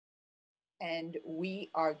and we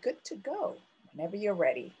are good to go whenever you're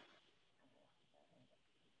ready.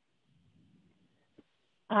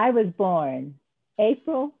 I was born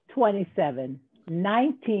April 27,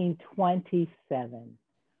 1927,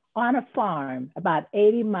 on a farm about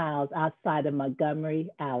 80 miles outside of Montgomery,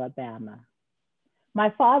 Alabama. My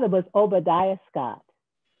father was Obadiah Scott,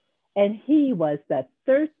 and he was the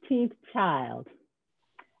 13th child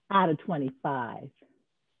out of 25.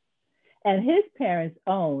 And his parents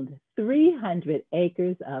owned 300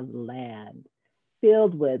 acres of land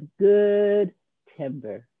filled with good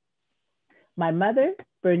timber. My mother,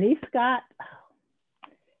 Bernice Scott,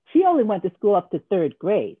 she only went to school up to third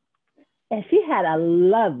grade, and she had a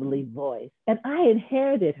lovely voice, and I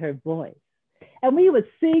inherited her voice. And we would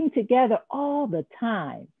sing together all the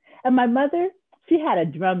time. And my mother, she had a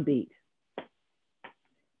drum beat.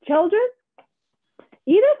 Children,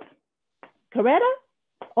 Edith, Coretta,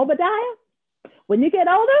 Obadiah, when you get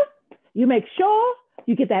older, you make sure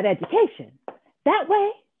you get that education. That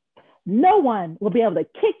way, no one will be able to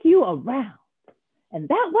kick you around. And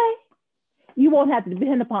that way, you won't have to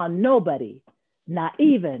depend upon nobody, not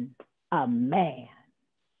even a man.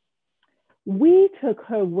 We took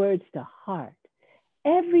her words to heart.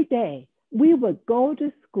 Every day, we would go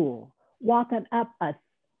to school, walking up a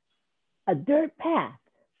dirt path,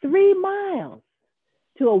 3 miles,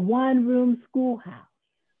 to a one-room schoolhouse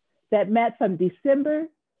that met from December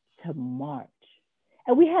to March.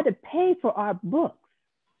 And we had to pay for our books.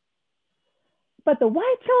 But the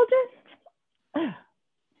white children,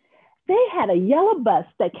 they had a yellow bus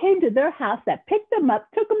that came to their house that picked them up,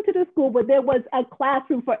 took them to the school where there was a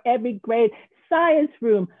classroom for every grade, science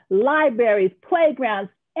room, libraries,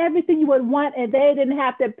 playgrounds, everything you would want, and they didn't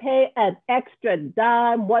have to pay an extra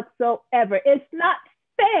dime whatsoever. It's not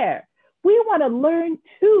fair. We want to learn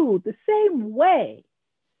too, the same way.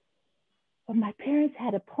 But my parents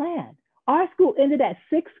had a plan. Our school ended at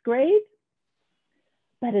 6th grade,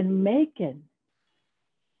 but in Macon,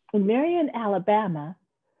 in Marion, Alabama,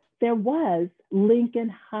 there was Lincoln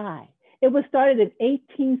High. It was started in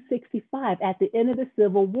 1865 at the end of the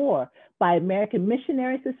Civil War by American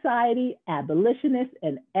Missionary Society, abolitionists,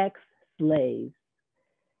 and ex-slaves.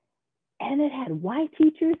 And it had white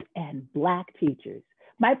teachers and Black teachers.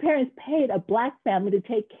 My parents paid a Black family to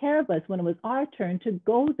take care of us when it was our turn to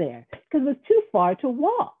go there because it was too far to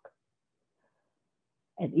walk.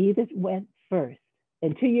 And Edith went first.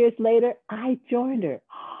 And 2 years later, I joined her.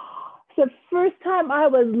 It's the first time I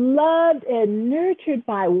was loved and nurtured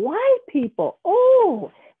by white people.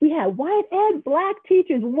 Oh, we had white and Black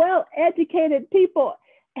teachers, well-educated people,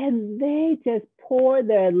 and they just poured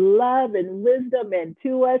their love and wisdom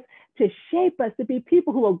into us to shape us to be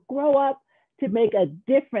people who will grow up to make a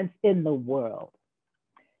difference in the world.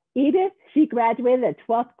 Edith, she graduated at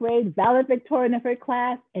 12th grade, valedictorian of her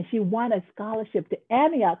class, and she won a scholarship to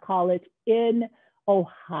Antioch College in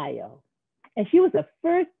Ohio. And she was the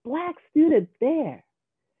first Black student there.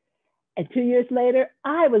 And 2 years later,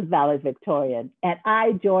 I was valedictorian, and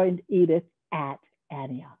I joined Edith at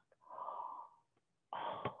Antioch.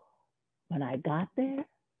 When I got there,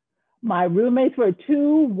 my roommates were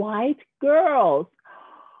 2 white girls.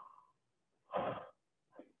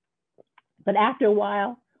 But after a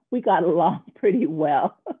while, we got along pretty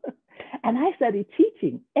well. And I studied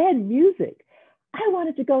teaching and music. I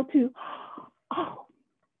wanted to go to,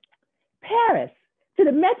 Paris, to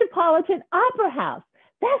the Metropolitan Opera House.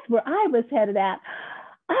 That's where I was headed at.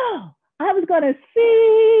 I was going to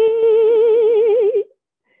see.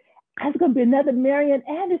 I was going to be another Marian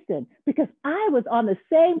Anderson because I was on the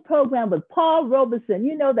same program with Paul Robeson,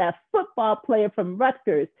 you know, that football player from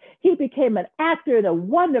Rutgers. He became an actor and a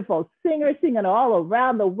wonderful singer, singing all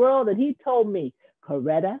around the world. And he told me,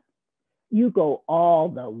 Coretta, you go all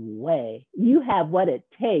the way. You have what it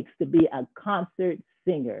takes to be a concert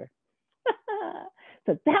singer.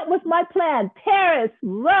 So that was my plan. Paris,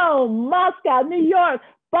 Rome, Moscow, New York,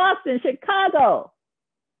 Boston, Chicago.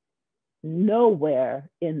 Nowhere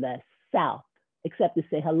in the South except to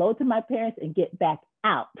say hello to my parents and get back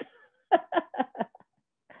out.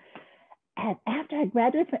 And after I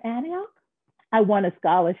graduated from Antioch, I won a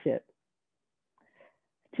scholarship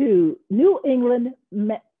to New England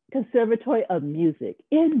Conservatory of Music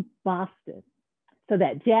in Boston. So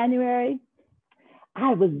that January,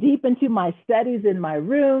 I was deep into my studies in my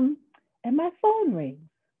room, and my phone rings.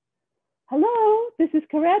 Hello, this is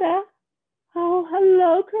Coretta. Oh,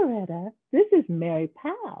 hello, Coretta. This is Mary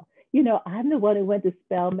Powell. You know, I'm the one who went to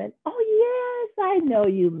Spelman. Oh, yes, I know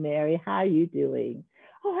you, Mary. How are you doing?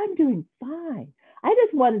 Oh, I'm doing fine. I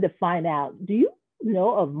just wanted to find out, do you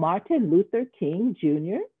know of Martin Luther King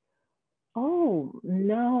Jr.? Oh,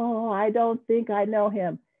 no, I don't think I know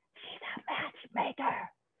him. She's a maker.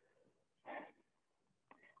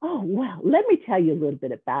 Oh, well, let me tell you a little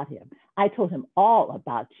bit about him. I told him all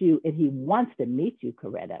about you, and he wants to meet you,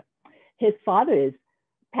 Coretta. His father is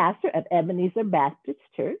pastor of Ebenezer Baptist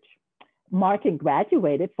Church. Martin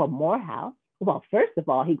graduated from Morehouse. Well, first of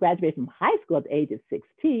all, he graduated from high school at the age of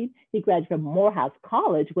 16. He graduated from Morehouse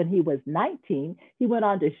College when he was 19. He went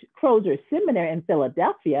on to Crozer Seminary in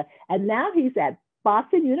Philadelphia, and now he's at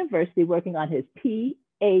Boston University working on his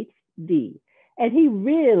PhD. And he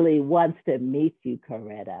really wants to meet you,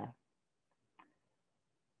 Coretta.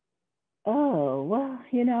 Oh, well,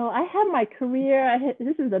 you know, I have my career.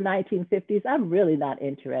 This is the 1950s. I'm really not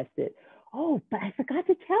interested. Oh, but I forgot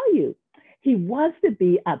to tell you. He wants to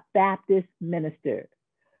be a Baptist minister.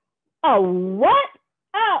 Oh, what?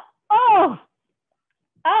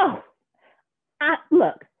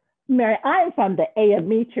 Look, Mary, I am from the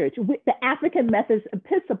AME Church, the African Methodist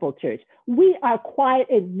Episcopal Church. We are quiet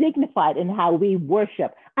and dignified in how we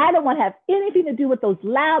worship. I don't want to have anything to do with those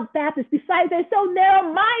loud Baptists. Besides, they're so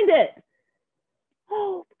narrow-minded.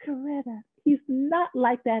 Oh, Coretta, he's not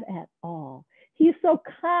like that at all. He's so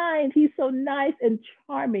kind. He's so nice and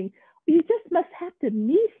charming. You just must have to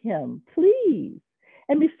meet him, please.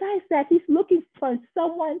 And besides that, he's looking for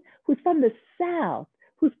someone who's from the South,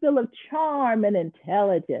 who's full of charm and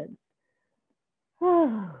intelligence.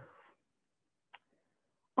 Oh.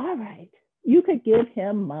 All right, you could give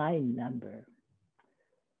him my number.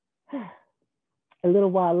 A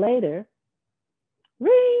little while later,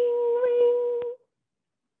 ring, ring.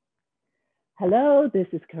 Hello, this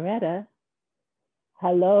is Coretta.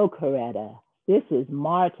 Hello, Coretta. This is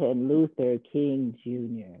Martin Luther King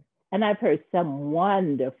Jr., and I've heard some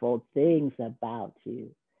wonderful things about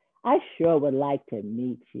you. I sure would like to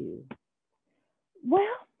meet you.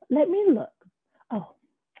 Well, let me look. Oh,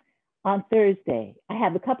 on Thursday, I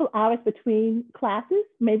have a couple hours between classes,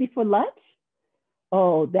 maybe for lunch.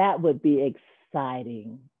 Oh, that would be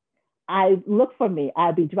exciting. Look for me.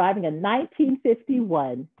 I'll be driving a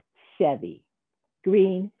 1951 Chevy,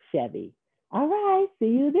 green Chevy. All right, see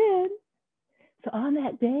you then. So on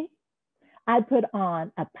that day, I put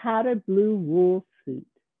on a powder blue wool suit,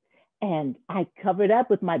 and I covered up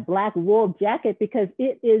with my black wool jacket because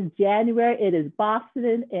it is January, it is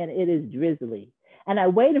Boston, and it is drizzly. And I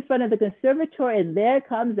wait in front of the conservatory, and there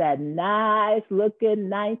comes that nice looking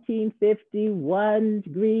 1951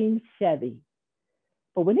 green Chevy.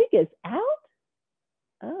 But when he gets out,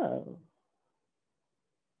 oh,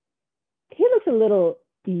 he looks a little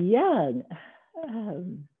young.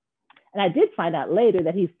 And I did find out later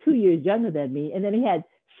that he's 2 years younger than me. And then he had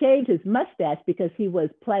shaved his mustache because he was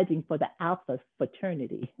pledging for the Alpha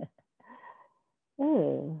fraternity.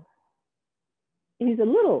 Oh, he's a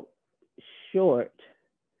little short.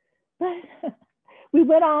 But we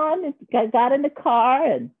went on and got in the car,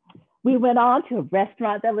 and we went on to a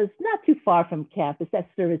restaurant that was not too far from campus that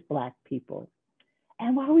serves Black people.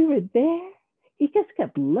 And while we were there, he just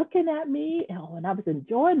kept looking at me, and I was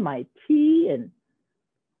enjoying my tea, and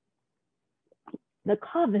the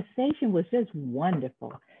conversation was just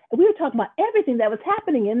wonderful. And we were talking about everything that was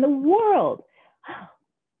happening in the world.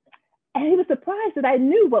 And he was surprised that I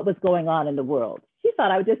knew what was going on in the world. He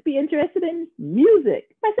thought I would just be interested in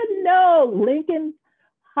music. I said, no, Lincoln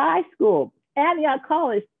High School, Antioch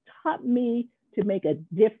College taught me to make a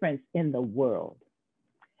difference in the world.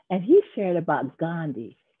 And he shared about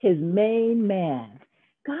Gandhi, his main man,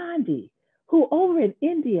 Gandhi, who over in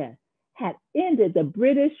India had ended the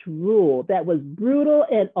British rule that was brutal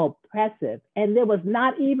and oppressive. And there was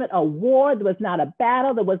not even a war, there was not a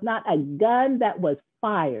battle, there was not a gun that was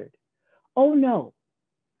fired. Oh no,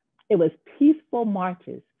 it was peaceful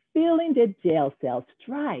marches, filling the jail cells,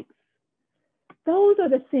 strikes. Those are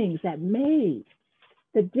the things that made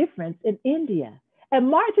the difference in India. And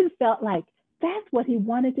Martin felt like that's what he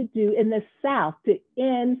wanted to do in the South to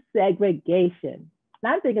end segregation.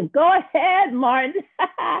 And I'm thinking, go ahead, Martin.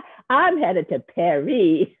 I'm headed to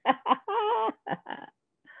Paris.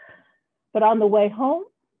 But on the way home,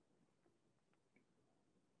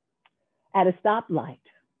 at a stoplight,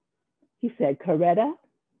 he said, Coretta,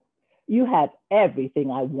 you have everything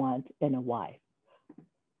I want in a wife.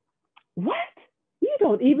 What? You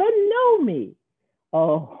don't even know me.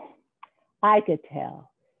 Oh, I could tell.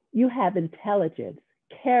 You have intelligence,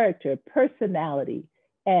 character, personality,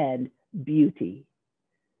 and beauty.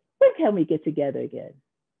 When can we get together again?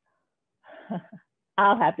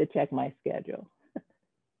 I'll have to check my schedule.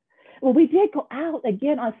 Well, we did go out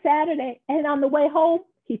again on Saturday, and on the way home,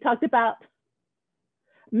 he talked about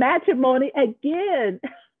matrimony again.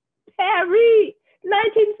 Paris,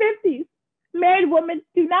 1950s. Married women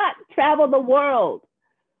do not travel the world.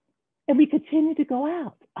 And we continue to go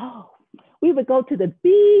out. Oh, We would go to the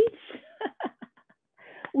beach.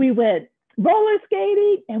 We went roller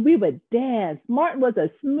skating and we would dance. Martin was a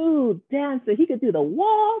smooth dancer. He could do the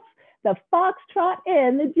waltz, the foxtrot,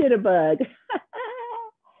 and the jitterbug.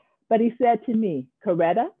 But he said to me,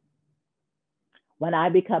 Coretta, when I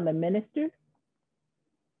become a minister,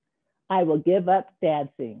 I will give up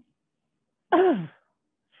dancing. And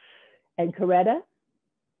Coretta,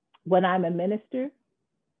 when I'm a minister,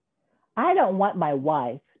 I don't want my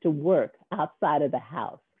wife to work outside of the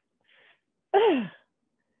house.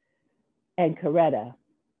 And Coretta,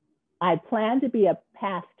 I plan to be a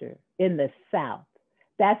pastor in the South.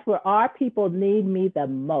 That's where our people need me the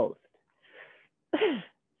most.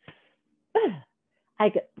 I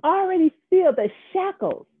could already feel the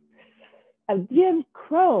shackles of Jim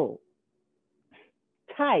Crow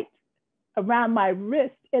tight around my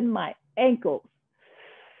wrist and my ankles.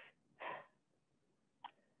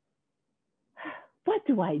 What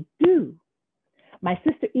do I do? My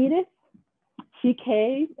sister Edith, she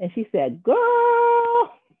came and she said,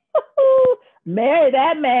 girl, marry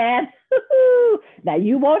that man. Now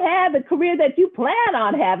you won't have the career that you plan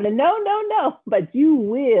on having. No, but you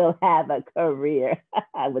will have a career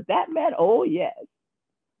with that man. Oh yes.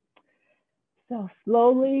 So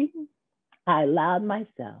slowly I allowed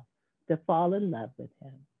myself to fall in love with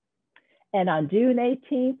him. And on June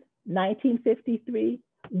 18th, 1953,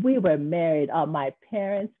 we were married on my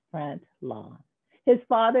parents' front lawn. His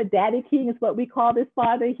father, Daddy King is what we called his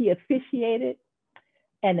father. He officiated.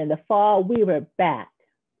 And in the fall, we were back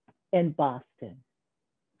in Boston.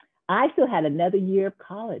 I still had another year of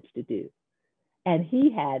college to do. And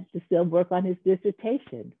he had to still work on his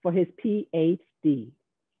dissertation for his PhD.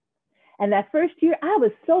 And that first year, I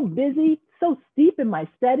was so busy, so steep in my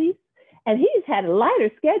studies. And he just had a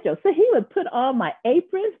lighter schedule. So he would put on my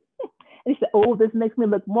apron. And he said, oh, this makes me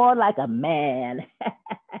look more like a man.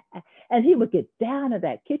 And he would get down in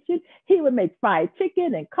that kitchen. He would make fried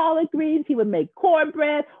chicken and collard greens. He would make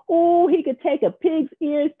cornbread. Oh, he could take a pig's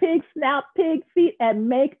ears, pig's snout, pig's feet, and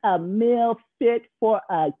make a meal fit for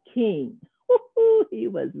a king. He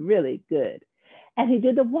was really good. And he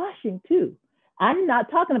did the washing too. I'm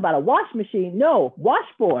not talking about a wash machine. No,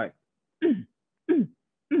 washboard.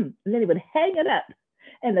 And then he would hang it up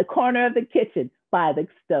in the corner of the kitchen by the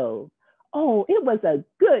stove. Oh, it was a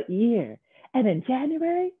good year. And in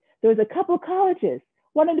January, there was a couple of colleges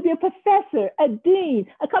wanted to be a professor, a dean,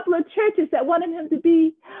 a couple of churches that wanted him to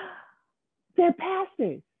be their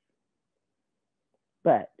pastors.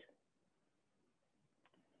 But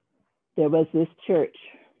there was this church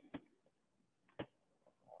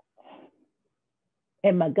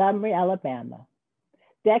in Montgomery, Alabama,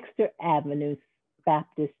 Dexter Avenue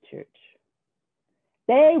Baptist Church.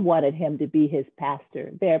 They wanted him to be his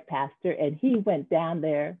pastor, their pastor, and he went down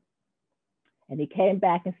there and he came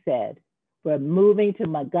back and said, we're moving to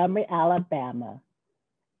Montgomery, Alabama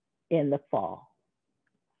in the fall.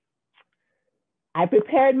 I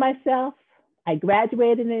prepared myself. I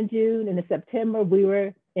graduated in June, and in September, we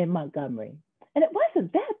were in Montgomery. And it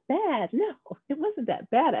wasn't that bad. No, it wasn't that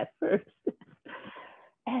bad at first.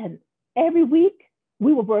 And every week,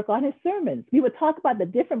 we would work on his sermons. We would talk about the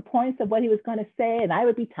different points of what he was going to say, and I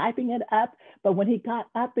would be typing it up. But when he got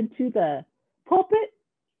up into the pulpit,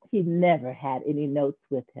 he never had any notes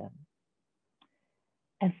with him.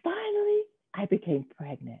 And finally, I became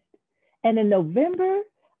pregnant. And in November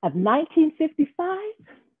of 1955,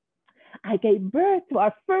 I gave birth to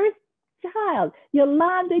our first child,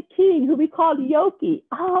 Yolanda King, who we called Yoki.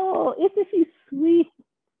 Oh, isn't she sweet?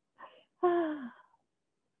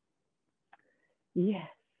 Yes.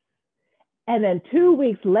 And then 2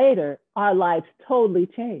 weeks later, our lives totally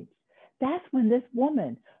changed. That's when this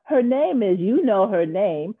woman, her name is, you know her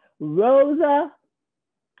name, Rosa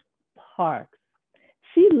Parks.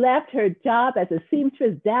 She left her job as a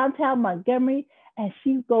seamstress downtown Montgomery, and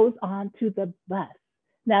she goes on to the bus.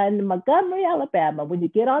 Now in Montgomery, Alabama, when you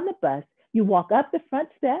get on the bus, you walk up the front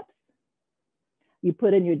steps, you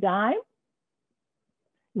put in your dime,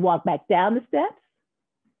 you walk back down the steps,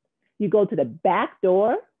 you go to the back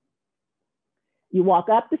door, you walk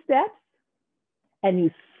up the steps, and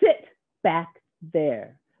you sit back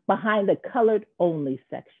there behind the colored only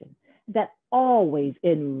section. That always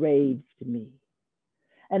enraged me.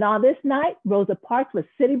 And on this night, Rosa Parks was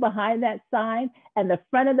sitting behind that sign, and the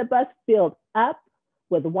front of the bus filled up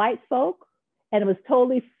with white folk, and it was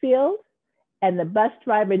totally filled. And the bus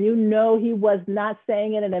driver, and you know he was not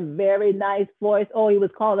saying it in a very nice voice. Oh, he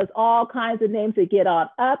was calling us all kinds of names to get on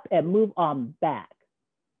up and move on back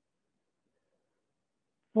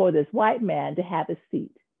for this white man to have a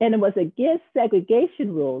seat. And it was against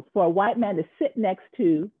segregation rules for a white man to sit next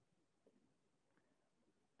to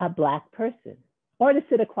a Black person or to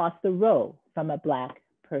sit across the row from a Black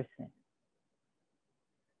person.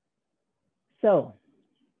 So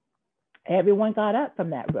everyone got up from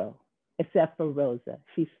that row except for Rosa.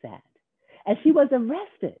 She sat and she was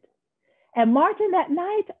arrested. And Martin that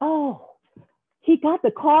night, oh, he got the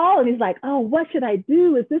call and he's like, oh, what should I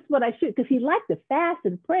do? Is this what I should? Because he liked to fast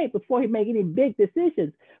and pray before he made any big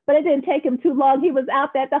decisions. But it didn't take him too long. He was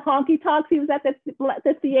out at the honky tonks. He was at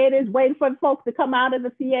the theaters waiting for folks to come out of the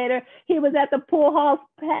theater. He was at the pool halls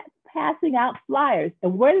passing out flyers.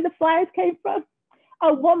 And where did the flyers came from?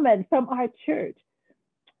 A woman from our church,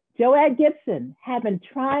 Joanne Gibson, had been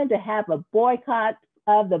trying to have a boycott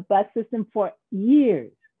of the bus system for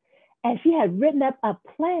years. And she had written up a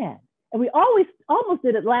plan. And we almost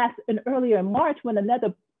did it earlier in March when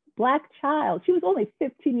another Black child, she was only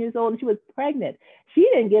 15 years old and she was pregnant. She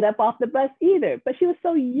didn't get up off the bus either, but she was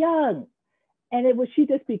so young. And she'd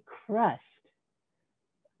just be crushed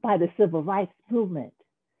by the civil rights movement.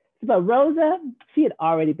 But Rosa, she had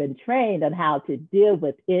already been trained on how to deal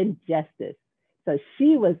with injustice. So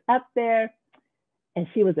she was up there and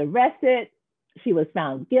she was arrested. She was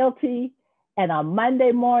found guilty. And on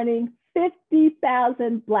Monday morning,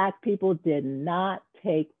 50,000 Black people did not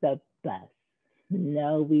take the bus.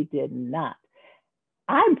 No, we did not.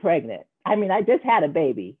 I'm pregnant. I mean, I just had a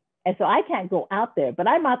baby. And so I can't go out there, but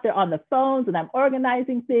I'm out there on the phones and I'm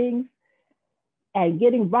organizing things and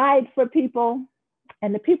getting rides for people.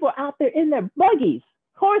 And the people are out there in their buggies,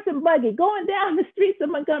 horse and buggy, going down the streets of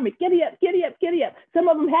Montgomery. Giddy up, giddy up, giddy up. Some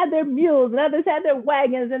of them had their mules and others had their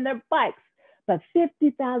wagons and their bikes. But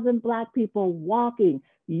 50,000 Black people walking,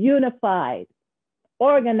 unified,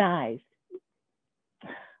 organized,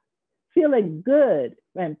 feeling good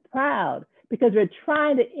and proud because we're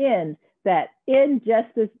trying to end that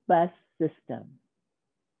injustice bus system.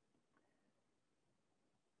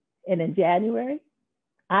 And in January,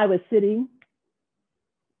 I was sitting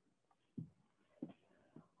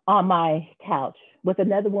on my couch with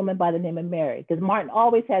another woman by the name of Mary, because Martin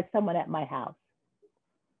always had someone at my house.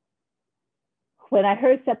 When I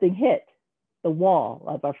heard something hit the wall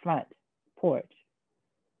of our front porch,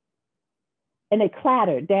 and it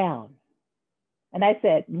clattered down. And I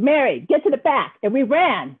said, Mary, get to the back. And we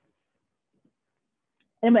ran.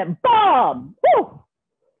 And it went boom, woo!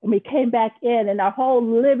 And we came back in and our whole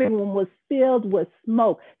living room was filled with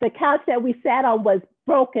smoke. The couch that we sat on was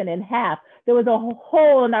broken in half. There was a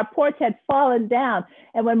hole and our porch had fallen down.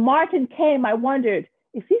 And when Martin came, I wondered,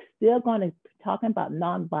 is he still going to be talking about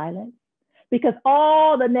nonviolence? Because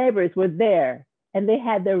all the neighbors were there and they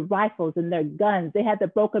had their rifles and their guns. They had their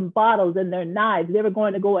broken bottles and their knives. They were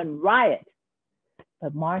going to go and riot.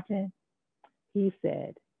 But Martin, he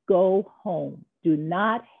said, go home. Do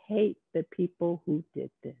not hate the people who did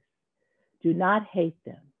this. Do not hate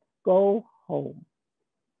them. Go home.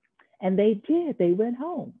 And they did. They went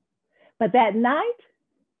home. But that night,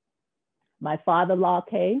 my father-in-law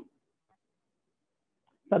came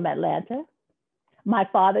from Atlanta. My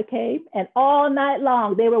father came, and all night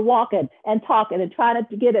long they were walking and talking and trying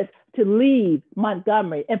to get us to leave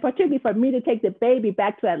Montgomery, and particularly for me to take the baby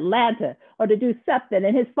back to Atlanta or to do something.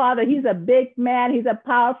 And his father, he's a big man, he's a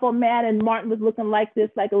powerful man, and Martin was looking like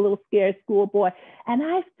this, like a little scared schoolboy. And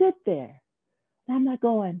I stood there, and I'm not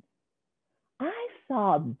going, I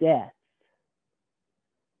saw death,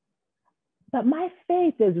 but my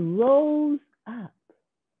faith just rose up.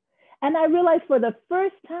 And I realized for the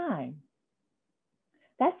first time,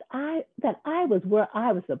 that I was where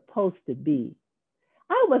I was supposed to be.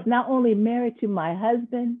 I was not only married to my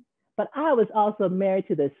husband, but I was also married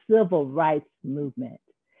to the civil rights movement.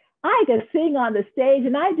 I could sing on the stage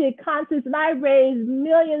and I did concerts and I raised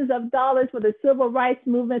millions of dollars for the civil rights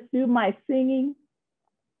movement through my singing.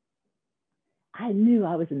 I knew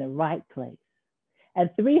I was in the right place.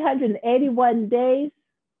 And 381 days,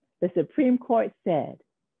 the Supreme Court said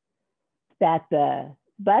that the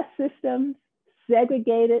bus systems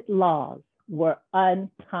segregated laws were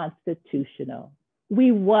unconstitutional.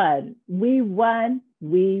 We won, we won,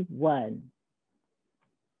 we won.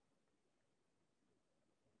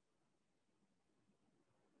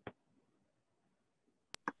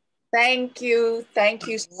 Thank you. Thank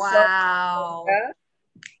you so much. Wow.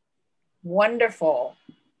 Wonderful.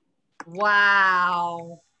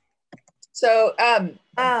 Wow. So,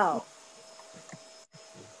 Wow.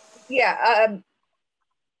 yeah,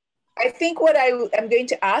 I think what I am going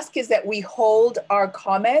to ask is that we hold our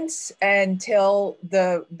comments until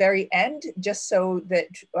the very end, just so that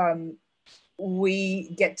we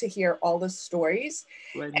get to hear all the stories.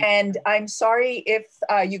 Right. And I'm sorry if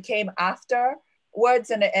you came afterwards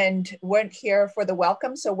and weren't here for the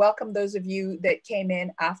welcome. So welcome those of you that came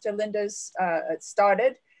in after Linda's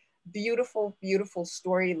started. Beautiful, beautiful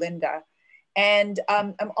story, Linda. And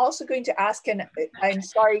I'm also going to ask, and I'm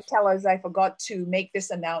sorry, tellers, I forgot to make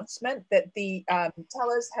this announcement that the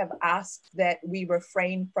tellers have asked that we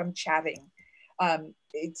refrain from chatting.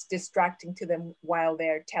 It's distracting to them while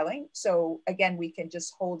they're telling. So again, we can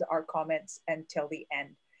just hold our comments until the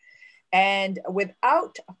end. And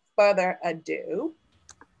without further ado,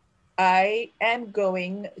 I am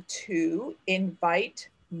going to invite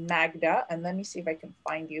Magda, and let me see if I can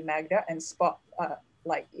find you, Magda, and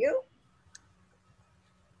spotlight you.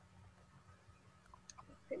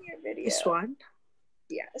 In your video. This one?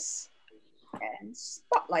 Yes. And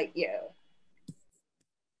spotlight you.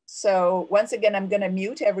 So once again, I'm going to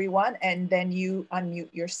mute everyone and then you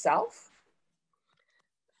unmute yourself.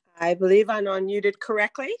 I believe I'm unmuted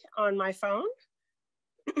correctly on my phone.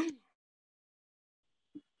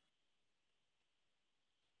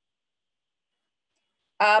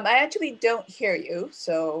 I actually don't hear you,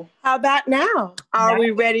 so. How about now? Are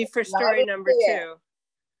we ready for story number 2?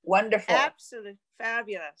 Wonderful. Absolutely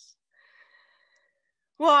fabulous.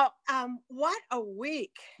 Well, what a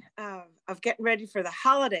week of getting ready for the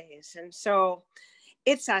holidays. And so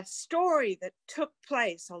it's a story that took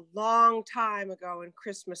place a long time ago in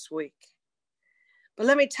Christmas week. But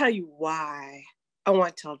let me tell you why I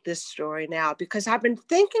want to tell this story now, because I've been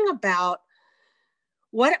thinking about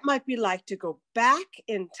what it might be like to go back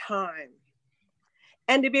in time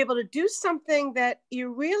and to be able to do something that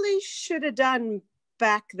you really should have done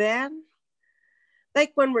back then.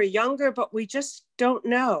 Like when we're younger, but we just don't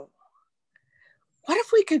know. What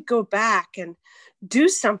if we could go back and do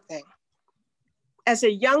something as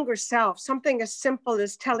a younger self, something as simple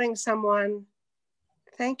as telling someone,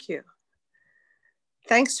 thank you.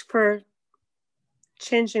 Thanks for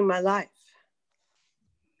changing my life.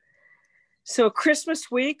 So Christmas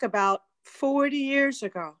week, about 40 years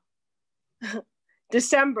ago,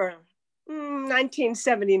 December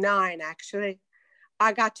 1979, actually,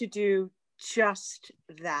 I got to do just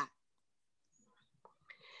that.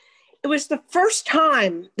 It was the first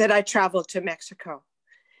time that I traveled to Mexico.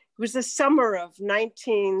 It was the summer of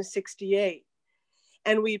 1968.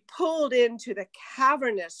 And we pulled into the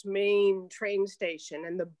cavernous main train station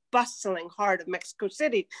in the bustling heart of Mexico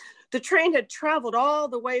City. The train had traveled all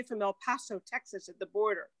the way from El Paso, Texas at the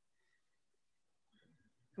border.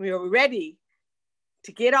 We were ready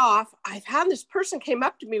to get off. I found this person came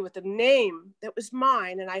up to me with a name that was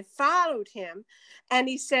mine, and I followed him, and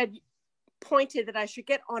he said, pointed that I should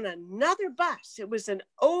get on another bus. It was an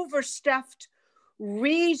overstuffed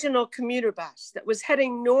regional commuter bus that was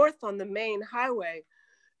heading north on the main highway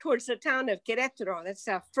towards the town of Querétaro. That's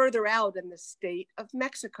further out in the state of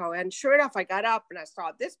Mexico. And sure enough, I got up and I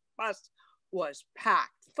saw this bus was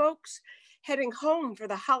packed. Folks heading home for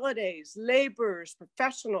the holidays, laborers,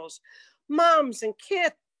 professionals, moms and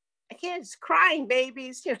kids crying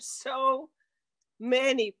babies, so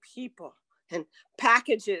many people and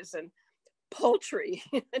packages and poultry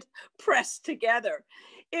pressed together.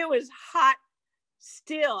 It was hot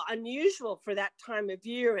still, unusual for that time of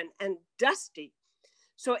year, and dusty.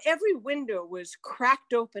 So every window was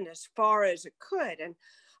cracked open as far as it could. And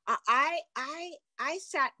I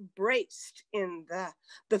sat braced in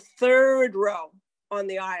the third row on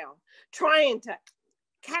the aisle, trying to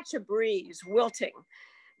catch a breeze, wilting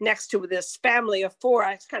next to this family of 4.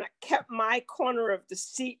 I kind of kept my corner of the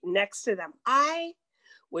seat next to them. I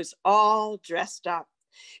was all dressed up.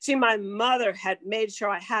 See, my mother had made sure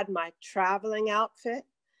I had my traveling outfit,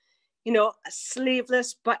 a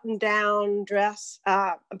sleeveless button-down dress,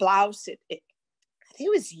 blouse. I think it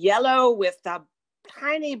was yellow with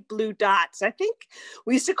tiny blue dots. I think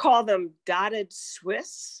we used to call them dotted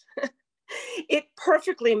Swiss. It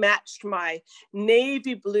perfectly matched my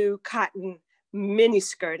navy blue cotton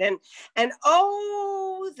miniskirt. And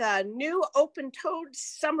oh, the new open-toed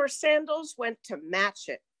summer sandals went to match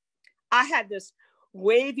it. I had this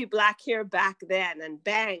wavy black hair back then and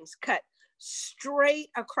bangs cut straight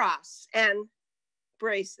across and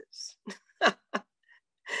braces.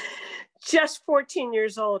 Just 14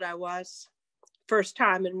 years old I was, first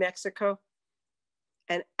time in Mexico,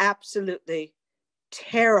 and absolutely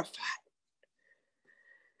terrified.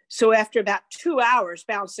 So after about 2 hours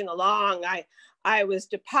bouncing along, I was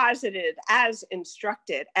deposited as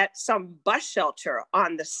instructed at some bus shelter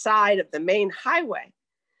on the side of the main highway.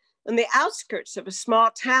 On the outskirts of a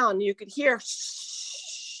small town, you could hear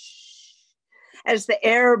as the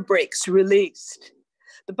air brakes released.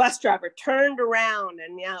 The bus driver turned around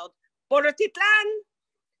and yelled, "Polotitlan,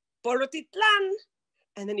 Polotitlan,"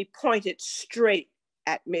 and then he pointed straight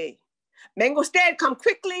at me. "Venga usted, come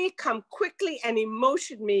quickly," and he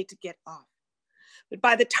motioned me to get off. But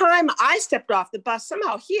by the time I stepped off the bus,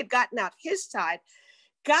 somehow he had gotten out his side,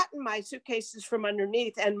 gotten my suitcases from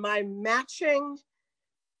underneath, and my matching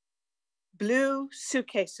blue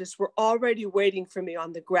suitcases were already waiting for me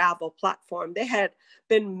on the gravel platform. They had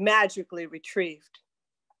been magically retrieved.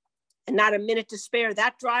 And not a minute to spare,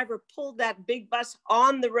 that driver pulled that big bus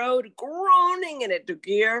on the road, groaning in it to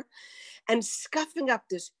gear and scuffing up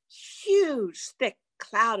this huge, thick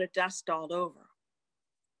cloud of dust all over.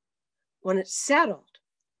 When it settled,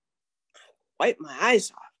 I wiped my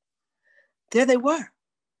eyes off. There they were.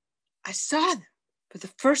 I saw them for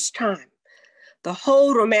the first time. The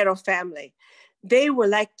whole Romero family. They were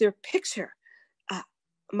like their picture.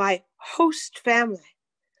 My host family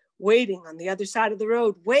waiting on the other side of the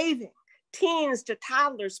road, waving, teens to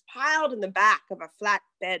toddlers piled in the back of a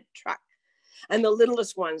flatbed truck. And the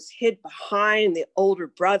littlest ones hid behind the older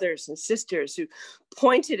brothers and sisters who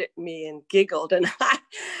pointed at me and giggled. And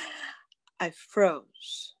I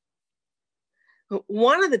froze.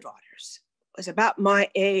 One of the daughters was about my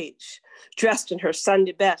age, dressed in her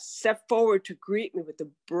Sunday best, stepped forward to greet me with a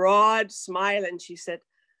broad smile. And she said,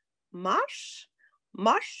 Marsh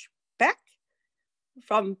Peck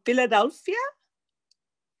from Philadelphia?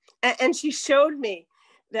 And she showed me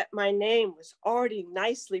that my name was already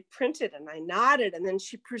nicely printed, and I nodded. And then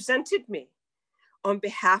she presented me, on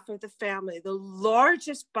behalf of the family, the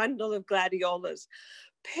largest bundle of gladiolas,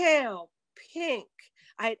 pale pink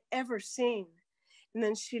I'd ever seen. And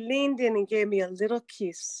then she leaned in and gave me a little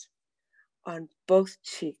kiss on both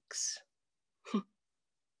cheeks.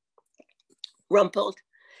 Rumpled,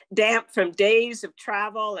 damp from days of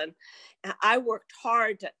travel. And I worked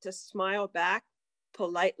hard to smile back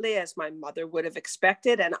politely, as my mother would have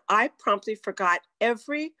expected. And I promptly forgot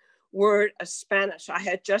every word of Spanish I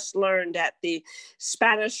had just learned at the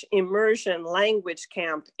Spanish immersion language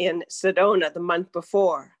camp in Sedona the month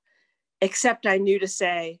before, except I knew to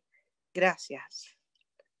say, gracias.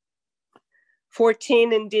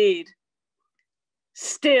 14 indeed,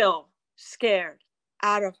 still scared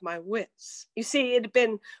out of my wits. You see, it had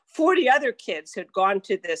been 40 other kids who had gone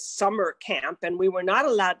to this summer camp, and we were not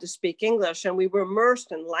allowed to speak English, and we were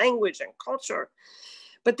immersed in language and culture.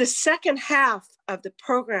 But the second half of the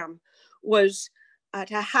program was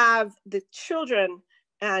to have the children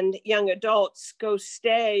and young adults go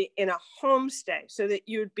stay in a homestay, so that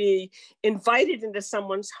you'd be invited into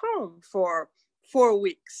someone's home for 4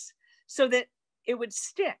 weeks so that it would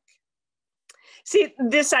stick. See,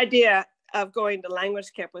 this idea of going to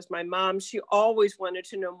language camp was my mom. She always wanted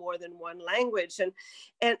to know more than one language.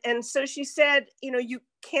 And so she said, you know, you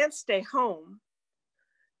can't stay home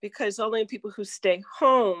because only people who stay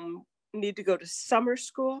home need to go to summer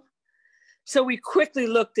school. So we quickly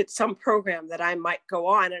looked at some program that I might go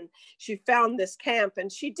on, and she found this camp,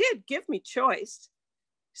 and she did give me choice,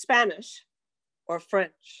 Spanish or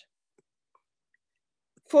French.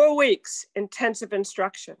 4 weeks intensive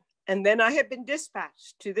instruction. And then I had been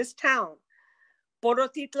dispatched to this town,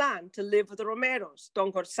 Porotitlan, to live with the Romeros,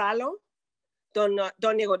 Don Gonzalo, Doña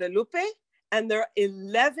Guadalupe, and their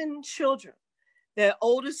 11 children. The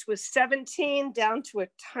oldest was 17, down to a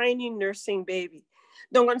tiny nursing baby.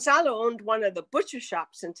 Don Gonzalo owned one of the butcher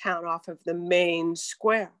shops in town off of the main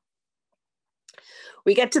square.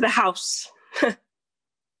 We get to the house,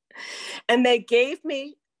 and they gave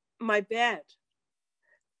me my bed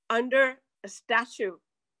under a statue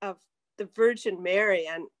of the Virgin Mary.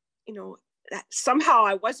 And, you know, somehow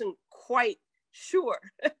I wasn't quite sure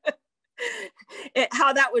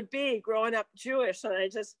how that would be growing up Jewish. And I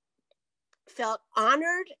just felt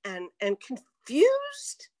honored and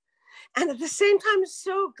confused. And at the same time,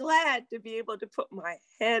 so glad to be able to put my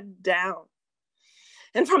head down.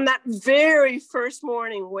 And from that very first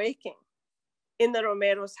morning waking in the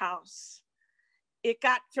Romero's house, it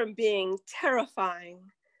got from being terrifying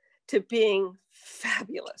to being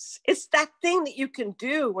fabulous. It's that thing that you can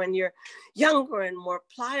do when you're younger and more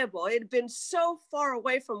pliable. It had been so far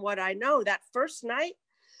away from what I know. That first night,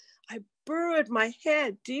 I burrowed my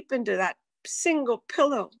head deep into that single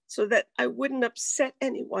pillow so that I wouldn't upset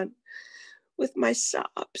anyone with my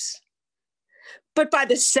sobs. But by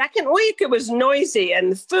the second week, it was noisy,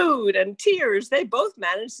 and food and tears. They both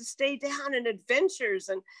managed to stay down, and adventures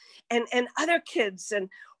and other kids and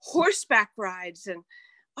horseback rides. And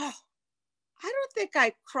oh, I don't think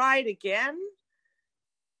I cried again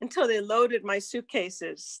until they loaded my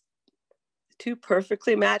suitcases, the 2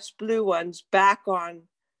 perfectly matched blue ones, back on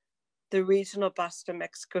the regional bus to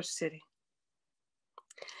Mexico City.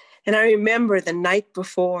 And I remember the night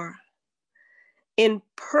before, in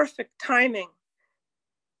perfect timing,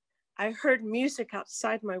 I heard music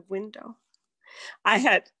outside my window. I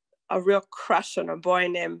had a real crush on a boy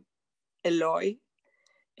named Eloy.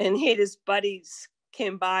 and he and his buddies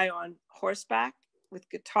came by on horseback with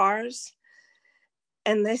guitars,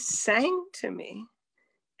 and they sang to me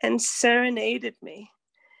and serenaded me.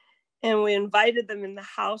 And we invited them in the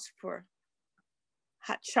house for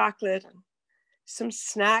hot chocolate and some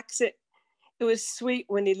snacks. It was sweet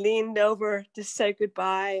when he leaned over to say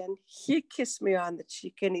goodbye, and he kissed me on the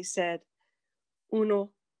cheek and he said, 1,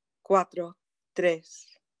 4, 3.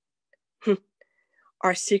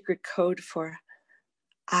 Our secret code for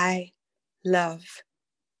I love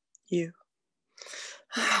you.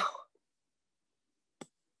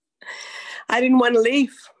 I didn't want to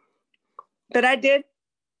leave, but I did.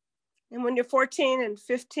 And when you're 14 and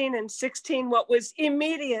 15 and 16, what was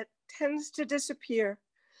immediate tends to disappear.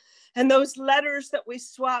 And those letters that we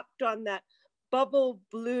swapped on that bubble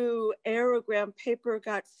blue aerogram paper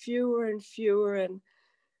got fewer and fewer. And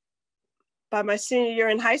by my senior year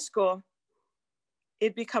in high school,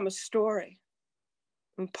 it'd become a story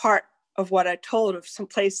and part of what I told of some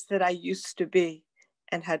place that I used to be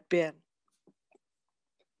and had been.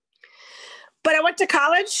 But I went to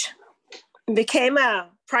college, became a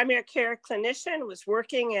primary care clinician, was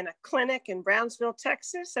working in a clinic in Brownsville,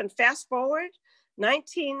 Texas, and fast forward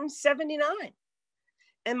 1979.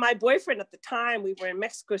 And my boyfriend at the time, we were in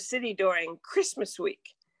Mexico City during Christmas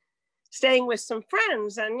week, staying with some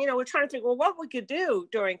friends. And, we're trying to think, well, what we could do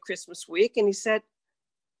during Christmas week. And he said,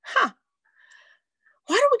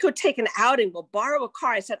 why don't we go take an outing? We'll borrow a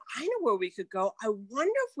car. I said, I know where we could go. I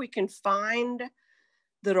wonder if we can find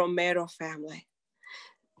the Romero family.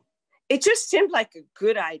 It just seemed like a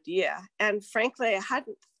good idea. And frankly, I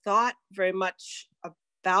hadn't thought very much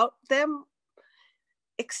about them,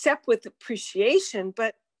 except with appreciation,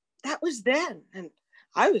 but that was then, and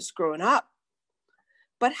I was growing up.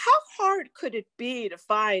 But how hard could it be to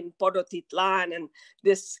find Porotitlan and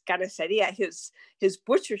this carniceria, his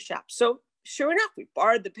butcher shop? So sure enough, we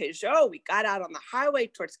borrowed the Peugeot, we got out on the highway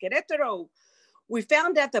towards Querétaro. We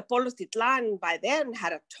found out that Porotitlan by then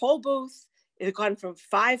had a toll booth. It had gone from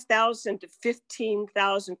 5,000 to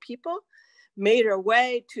 15,000 people, made our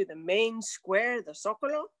way to the main square, the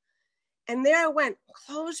Zócalo. And there I went,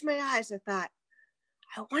 closed my eyes. I thought,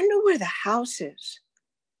 I wonder where the house is.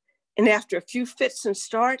 And after a few fits and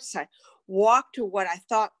starts, I walked to what I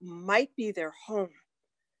thought might be their home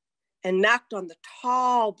and knocked on the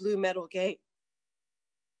tall blue metal gate.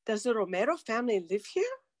 Does the Romero family live here?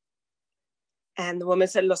 And the woman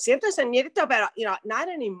said, Lo siento, señorita, pero not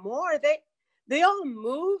anymore. They all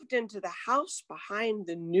moved into the house behind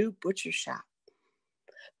the new butcher shop.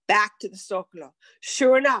 Back to the Zócalo.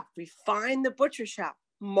 Sure enough, we find the butcher shop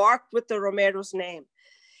marked with the Romero's name.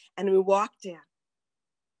 And we walked in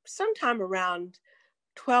sometime around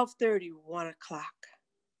 12:30, 1 o'clock.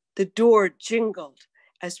 The door jingled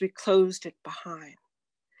as we closed it behind.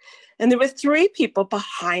 And there were 3 people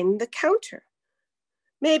behind the counter,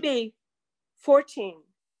 maybe 14,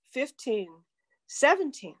 15,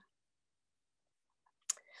 17.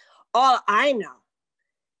 All I know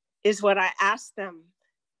is when I asked them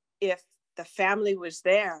if the family was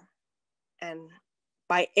there and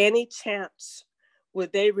by any chance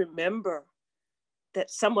would they remember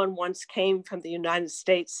that someone once came from the United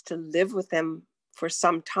States to live with them for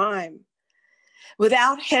some time.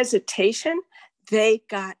 Without hesitation, they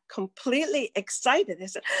got completely excited. They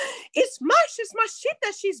said, it's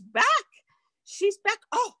Mashita, she's back. She's back.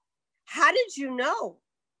 Oh, how did you know?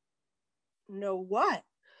 Know what?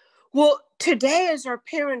 Well, today is our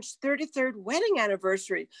parents' 33rd wedding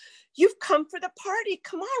anniversary. You've come for the party.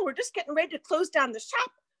 Come on, we're just getting ready to close down the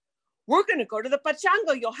shop. We're going to go to the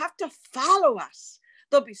Pachango. You'll have to follow us.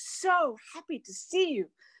 They'll be so happy to see you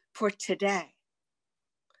for today.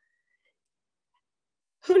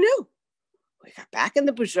 Who knew? We got back in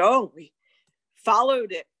the Peugeot. We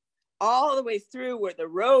followed it all the way through where the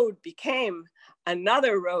road became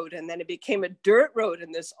another road, and then it became a dirt road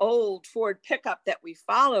in this old Ford pickup that we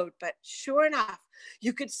followed. But sure enough,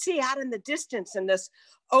 you could see out in the distance in this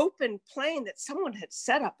open plain that someone had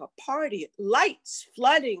set up a party, lights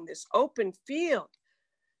flooding this open field,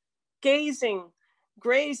 grazing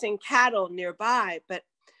cattle nearby. But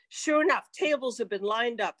sure enough, tables have been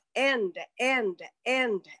lined up end to end to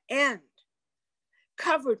end to end,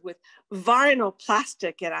 covered with vinyl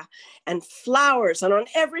plastic and flowers. And on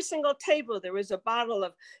every single table, there was a bottle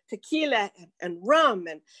of tequila and rum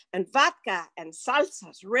and vodka and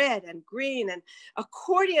salsas, red and green, and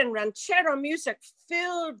accordion ranchero music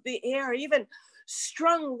filled the air. Even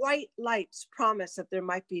strung white lights promised that there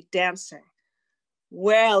might be dancing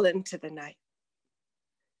well into the night.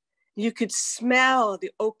 You could smell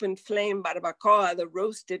the open flame barbacoa, the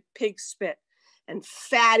roasted pig spit, and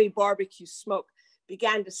fatty barbecue smoke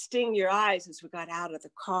began to sting your eyes as we got out of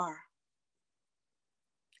the car.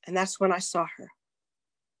 And that's when I saw her.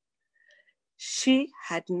 She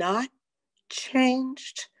had not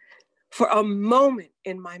changed for a moment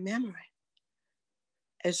in my memory,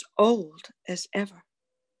 as old as ever.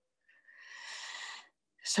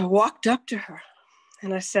 So I walked up to her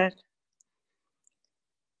and I said,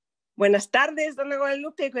 Buenas tardes, Dona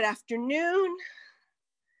Guadalupe. Good afternoon.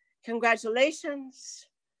 Congratulations.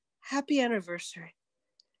 Happy anniversary.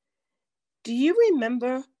 Do you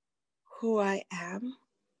remember who I am?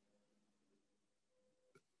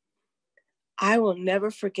 I will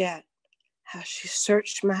never forget how she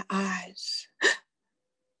searched my eyes.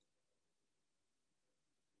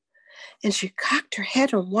 And she cocked her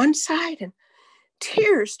head on one side and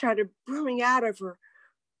tears started brimming out of her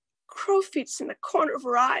crow feet in the corner of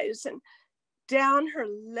her eyes and down her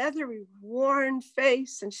leathery, worn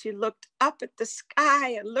face. And she looked up at the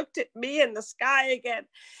sky and looked at me in the sky again.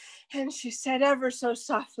 And she said ever so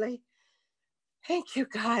softly, "Thank you,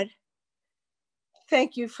 God.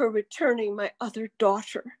 Thank you for returning my other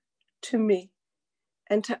daughter to me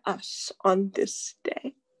and to us on this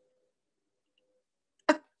day."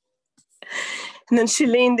 And then she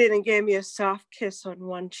leaned in and gave me a soft kiss on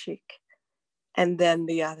one cheek and then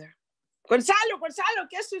the other. Gonzalo,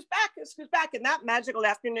 guess who's back? Guess who's back? In that magical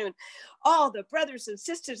afternoon, all the brothers and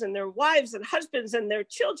sisters and their wives and husbands and their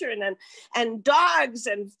children and dogs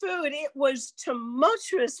and food, it was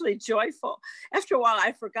tumultuously joyful. After a while,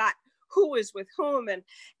 I forgot who was with whom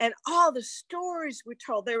and all the stories we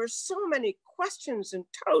told. There were so many questions and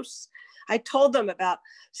toasts. I told them about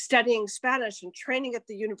studying Spanish and training at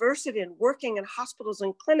the university and working in hospitals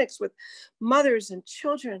and clinics with mothers and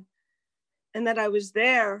children, and that I was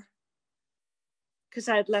there because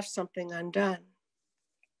I had left something undone.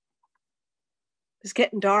 It was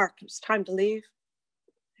getting dark. It was time to leave.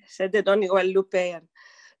 I said to Don Guadalupe and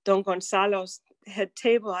Don Gonzalo's head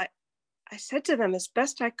table, I said to them as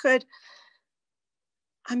best I could,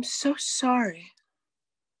 "I'm so sorry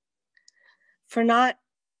for not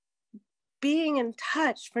being in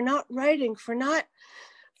touch, for not writing, for not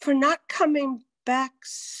coming back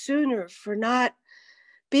sooner, for not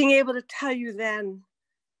being able to tell you then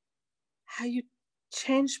how you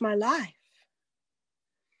changed my life."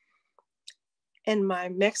 And my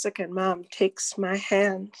Mexican mom takes my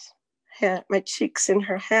hands, my cheeks in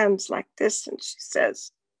her hands like this, and she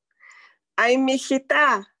says, "Ay,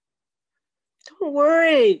 mijita, don't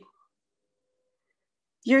worry.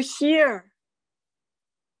 You're here.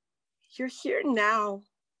 You're here now."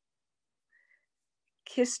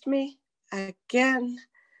 Kissed me again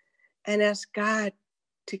and asked God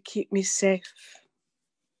to keep me safe.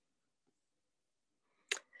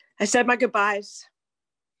 I said my goodbyes.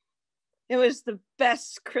 It was the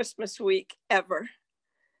best Christmas week ever.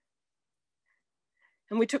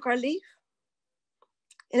 And we took our leave.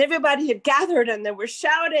 And everybody had gathered and they were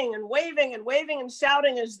shouting and waving and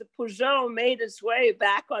shouting as the Peugeot made its way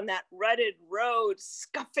back on that rutted road,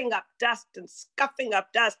 scuffing up dust.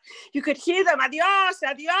 You could hear them, "Adiós,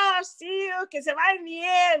 adiós, see you, que se vayan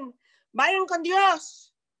bien, vayan con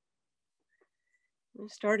Dios." We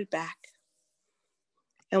started back.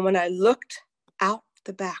 And when I looked out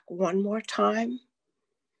the back one more time,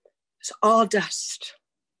 it was all dust.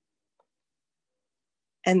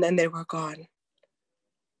 And then they were gone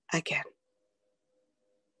again.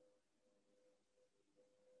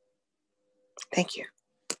 Thank you.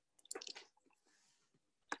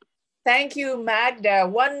 Thank you, Magda.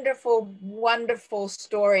 Wonderful, wonderful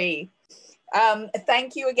story.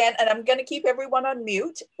 Thank you again. And I'm going to keep everyone on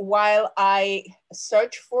mute while I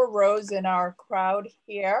search for Rose in our crowd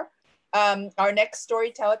here. Our next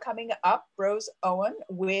storyteller coming up, Rose Owen,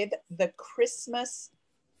 with the Christmas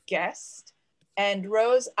guest. And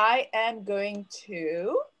Rose, I am going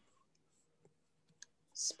to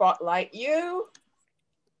spotlight you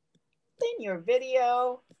in your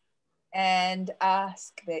video and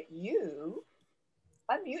ask that you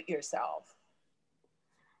unmute yourself.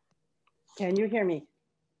 Can you hear me?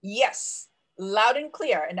 Yes, loud and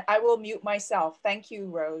clear, and I will mute myself. Thank you,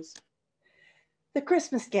 Rose. The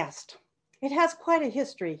Christmas Guest. It has quite a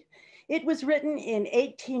history. It was written in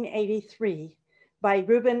 1883 by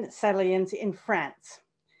Reuben Saliens in France.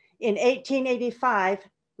 In 1885,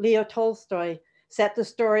 Leo Tolstoy set the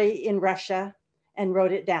story in Russia and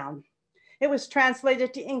wrote it down. It was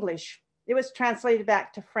translated to English. It was translated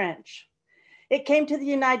back to French. It came to the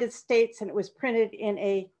United States and it was printed in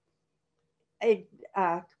a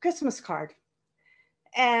Christmas card.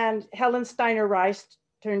 And Helen Steiner Rice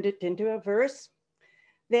turned it into a verse.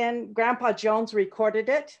 Then Grandpa Jones recorded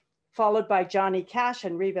it, followed by Johnny Cash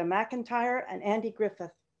and Reba McEntire and Andy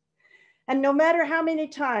Griffith. And no matter how many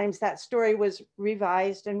times that story was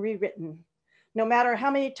revised and rewritten, no matter how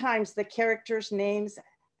many times the characters' names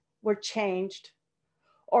were changed,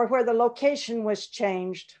 or where the location was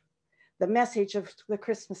changed, the message of the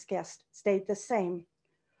Christmas guest stayed the same.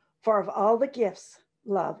 For of all the gifts,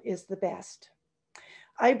 love is the best.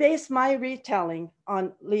 I base my retelling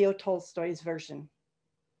on Leo Tolstoy's version.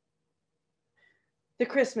 The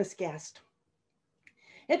Christmas Guest.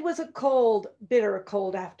 It was a cold, bitter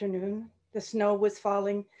cold afternoon. The snow was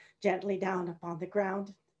falling gently down upon the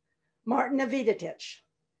ground. Martin Aviditich,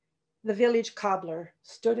 the village cobbler,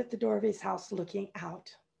 stood at the door of his house looking out.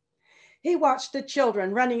 He watched the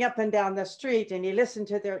children running up and down the street, and he listened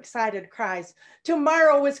to their excited cries.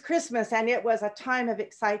 Tomorrow was Christmas, and it was a time of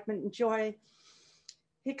excitement and joy.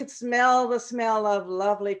 He could smell the smell of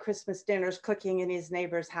lovely Christmas dinners cooking in his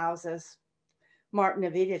neighbors' houses. Martin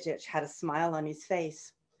Aviditich had a smile on his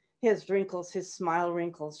face. His smile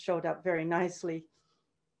wrinkles showed up very nicely.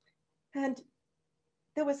 And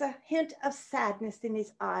there was a hint of sadness in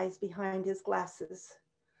his eyes behind his glasses.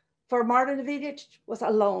 For Martin Aviditich was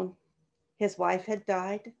alone. His wife had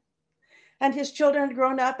died, and his children had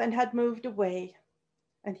grown up and had moved away,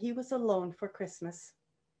 and he was alone for Christmas.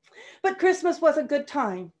 But Christmas was a good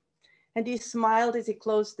time, and he smiled as he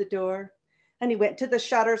closed the door, and he went to the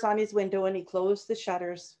shutters on his window, and he closed the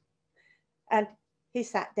shutters, and he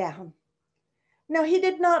sat down. Now, he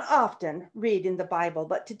did not often read in the Bible,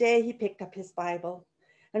 but today he picked up his Bible,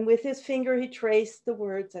 and with his finger he traced the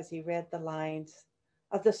words as he read the lines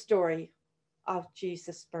of the story of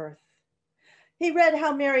Jesus' birth. He read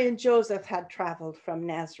how Mary and Joseph had traveled from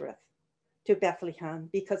Nazareth to Bethlehem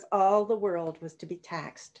because all the world was to be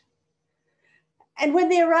taxed. And when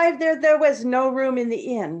they arrived there, there was no room in the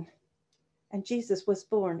inn, and Jesus was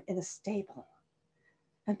born in a stable.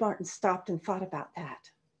 And Martin stopped and thought about that.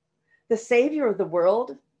 The Savior of the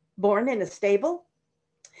world, born in a stable?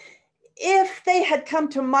 If they had come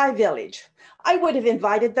to my village, I would have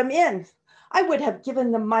invited them in. I would have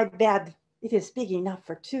given them my bed. It is big enough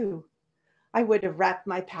for two. I would have wrapped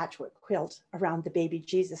my patchwork quilt around the baby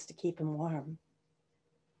Jesus to keep him warm.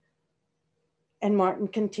 And Martin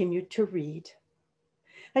continued to read.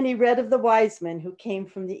 And he read of the wise men who came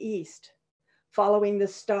from the east, following the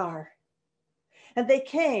star. And they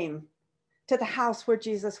came to the house where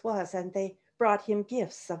Jesus was, and they brought him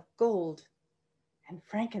gifts of gold and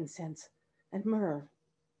frankincense and myrrh.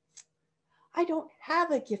 I don't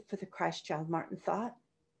have a gift for the Christ child, Martin thought.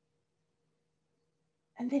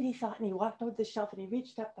 And then he thought, and he walked over the shelf, and he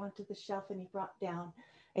reached up onto the shelf, and he brought down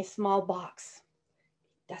a small box.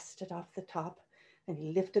 He dusted off the top, and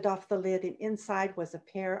he lifted off the lid, and inside was a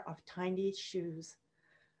pair of tiny shoes,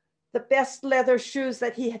 the best leather shoes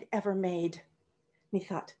that he had ever made. And he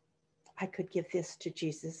thought, I could give this to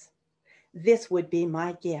Jesus. This would be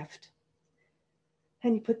my gift.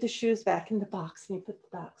 And he put the shoes back in the box, and he put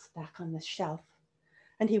the box back on the shelf,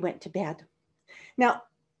 and he went to bed. Now,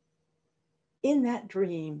 in that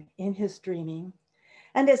dream, in his dreaming,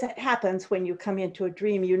 and as it happens when you come into a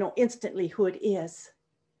dream, you know instantly who it is.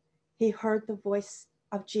 He heard the voice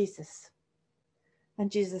of Jesus. And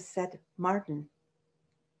Jesus said, Martin,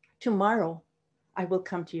 tomorrow I will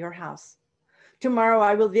come to your house. Tomorrow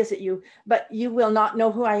I will visit you, but you will not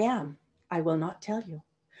know who I am. I will not tell you.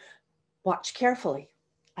 Watch carefully.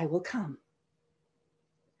 I will come.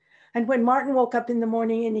 And when Martin woke up in the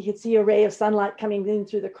morning and he could see a ray of sunlight coming in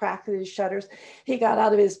through the crack of his shutters, he got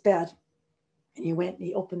out of his bed and he went and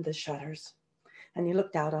he opened the shutters and he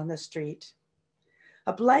looked out on the street.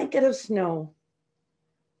 A blanket of snow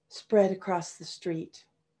spread across the street,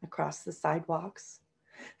 across the sidewalks.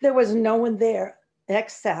 There was no one there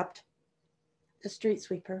except the street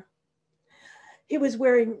sweeper. He was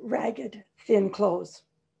wearing ragged, thin clothes.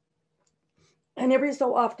 And every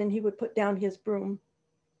so often he would put down his broom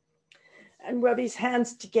and rub his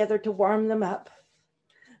hands together to warm them up.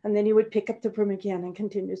 And then he would pick up the broom again and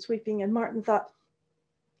continue sweeping. And Martin thought,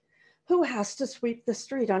 who has to sweep the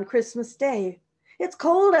street on Christmas Day? It's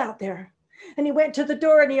cold out there. And he went to the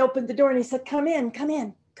door and he opened the door and he said, come in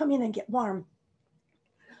and get warm.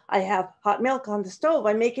 I have hot milk on the stove.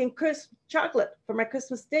 I'm making crisp chocolate for my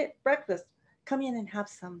Christmas Day breakfast. Come in and have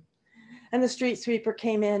some. And the street sweeper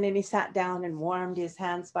came in and he sat down and warmed his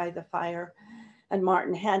hands by the fire. And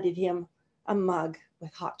Martin handed him a mug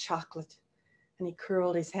with hot chocolate. And he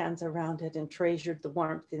curled his hands around it and treasured the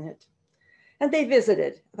warmth in it. And they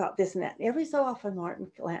visited about this and that. And every so often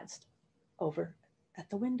Martin glanced over at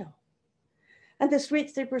the window. And the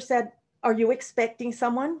street sweeper said, are you expecting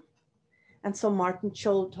someone? And so Martin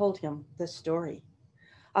told him the story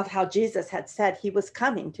of how Jesus had said he was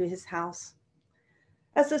coming to his house.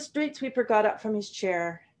 As the street sweeper got up from his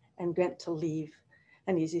chair and went to leave.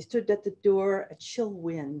 And as he stood at the door, a chill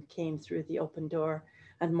wind came through the open door,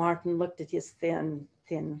 and Martin looked at his thin,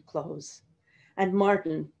 thin clothes. And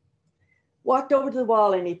Martin walked over to the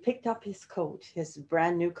wall and he picked up his coat, his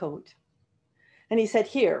brand new coat. And he said,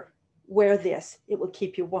 "Here, wear this. It will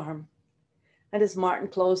keep you warm." And as Martin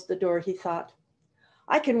closed the door, he thought,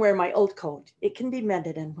 "I can wear my old coat. It can be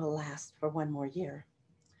mended and will last for one more year."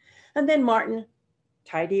 And then Martin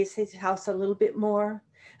tidies his house a little bit more,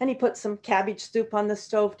 and he put some cabbage soup on the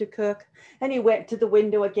stove to cook, and he went to the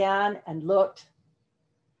window again and looked.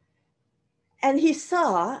 And he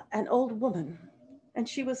saw an old woman, and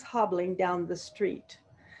she was hobbling down the street,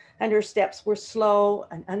 and her steps were slow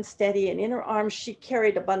and unsteady, and in her arms she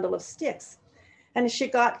carried a bundle of sticks. And as she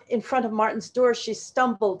got in front of Martin's door, she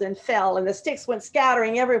stumbled and fell, and the sticks went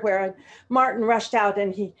scattering everywhere. And Martin rushed out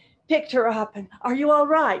and he picked her up. And, "Are you all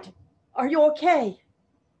right? Are you okay?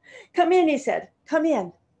 Come in," he said. Come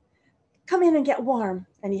in and get warm."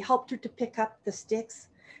 And he helped her to pick up the sticks,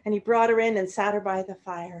 and he brought her in and sat her by the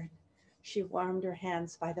fire. She warmed her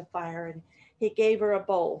hands by the fire, and he gave her a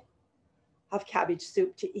bowl of cabbage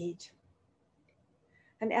soup to eat.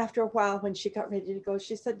 And after a while, when she got ready to go,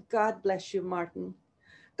 she said, "God bless you, Martin.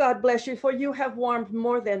 God bless you, for you have warmed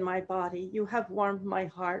more than my body. You have warmed my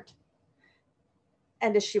heart."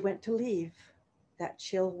 And as she went to leave, that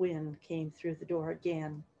chill wind came through the door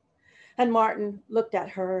again. And Martin looked at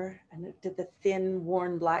her and looked at the thin,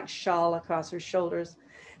 worn black shawl across her shoulders.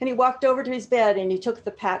 And he walked over to his bed and he took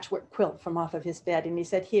the patchwork quilt from off of his bed. And he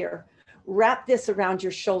said, "Here, wrap this around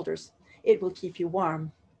your shoulders. It will keep you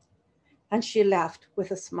warm." And she left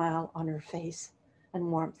with a smile on her face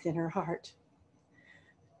and warmth in her heart.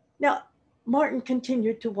 Now, Martin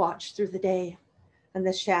continued to watch through the day, and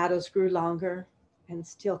the shadows grew longer, and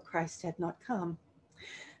still Christ had not come.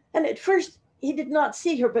 And at first he did not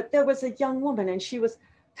see her, but there was a young woman, and she was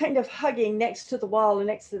kind of hugging next to the wall and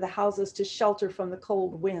next to the houses to shelter from the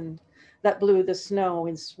cold wind that blew the snow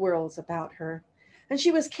in swirls about her. And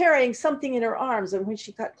she was carrying something in her arms, and when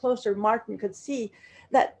she got closer, Martin could see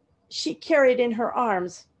that she carried in her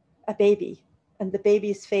arms a baby, and the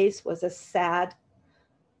baby's face was as sad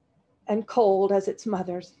and cold as its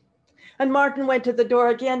mother's. And Martin went to the door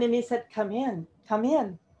again and he said, come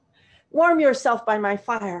in, warm yourself by my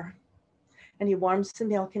fire." And he warmed some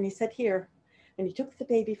milk and he said, "Here." And he took the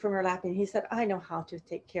baby from her lap and he said, "I know how to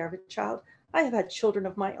take care of a child. I have had children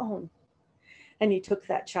of my own." And he took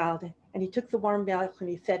that child and he took the warm milk and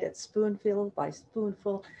he fed it spoonful by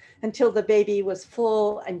spoonful until the baby was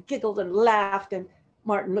full and giggled and laughed. And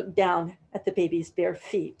Martin looked down at the baby's bare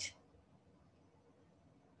feet.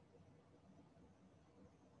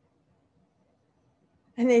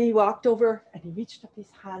 And then he walked over and he reached up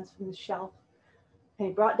his hands from the shelf and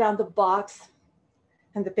he brought down the box,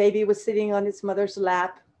 and the baby was sitting on its mother's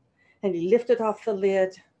lap, and he lifted off the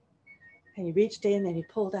lid and he reached in and he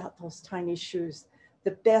pulled out those tiny shoes,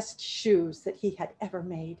 the best shoes that he had ever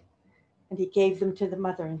made. And he gave them to the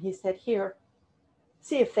mother and he said, "Here,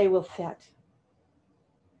 see if they will fit."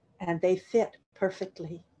 And they fit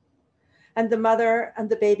perfectly. And the mother and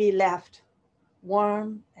the baby left,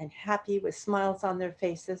 warm and happy with smiles on their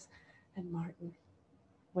faces. And Martin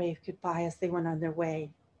waved goodbye as they went on their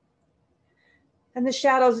way. And the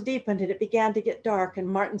shadows deepened and it began to get dark. And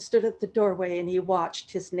Martin stood at the doorway and he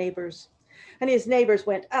watched his neighbors. And his neighbors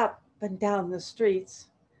went up and down the streets.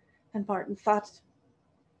 And Martin thought,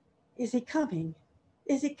 is he coming?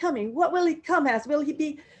 Is he coming? What will he come as? Will he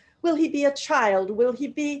be a child? Will he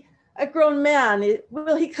be a grown man?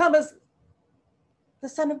 Will he come as the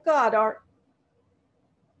Son of God?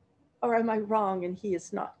 Or am I wrong and he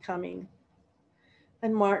is not coming?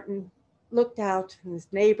 And Martin looked out and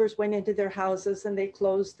his neighbors went into their houses and they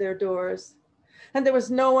closed their doors. And there was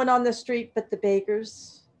no one on the street but the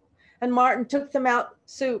bakers. And Martin took them out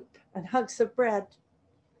soup and hunks of bread.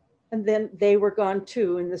 And then they were gone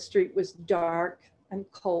too, and the street was dark and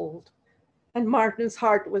cold. And Martin's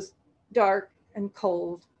heart was dark and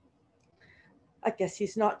cold. I guess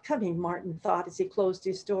he's not coming, Martin thought as he closed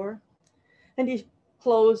his door. And he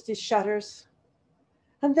closed his shutters.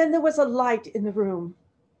 And then there was a light in the room,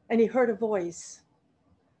 and he heard a voice.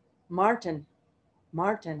 "Martin,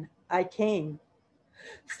 Martin, I came.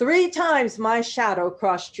 3 times my shadow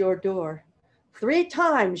crossed your door. 3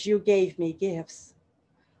 times you gave me gifts.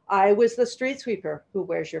 I was the street sweeper who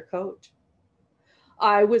wears your coat.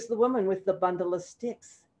 I was the woman with the bundle of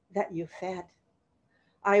sticks that you fed.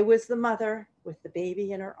 I was the mother with the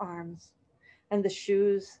baby in her arms and the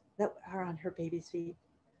shoes that are on her baby's feet.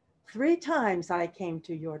 3 times I came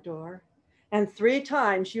to your door, and 3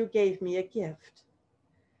 times you gave me a gift.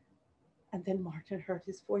 And then Martin heard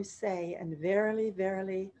his voice say, and verily,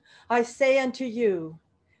 verily, I say unto you,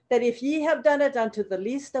 that if ye have done it unto the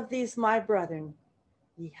least of these my brethren,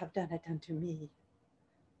 ye have done it unto me.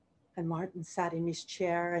 And Martin sat in his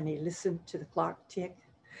chair and he listened to the clock tick.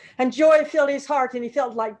 And joy filled his heart, and he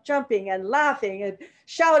felt like jumping and laughing and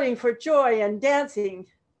shouting for joy and dancing.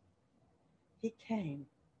 He came.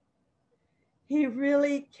 He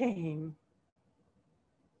really came.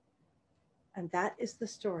 And that is the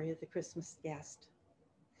story of the Christmas guest.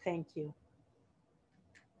 Thank you.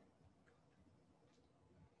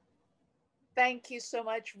 Thank you so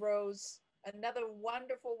much, Rose. Another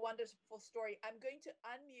wonderful, wonderful story. I'm going to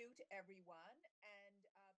unmute everyone.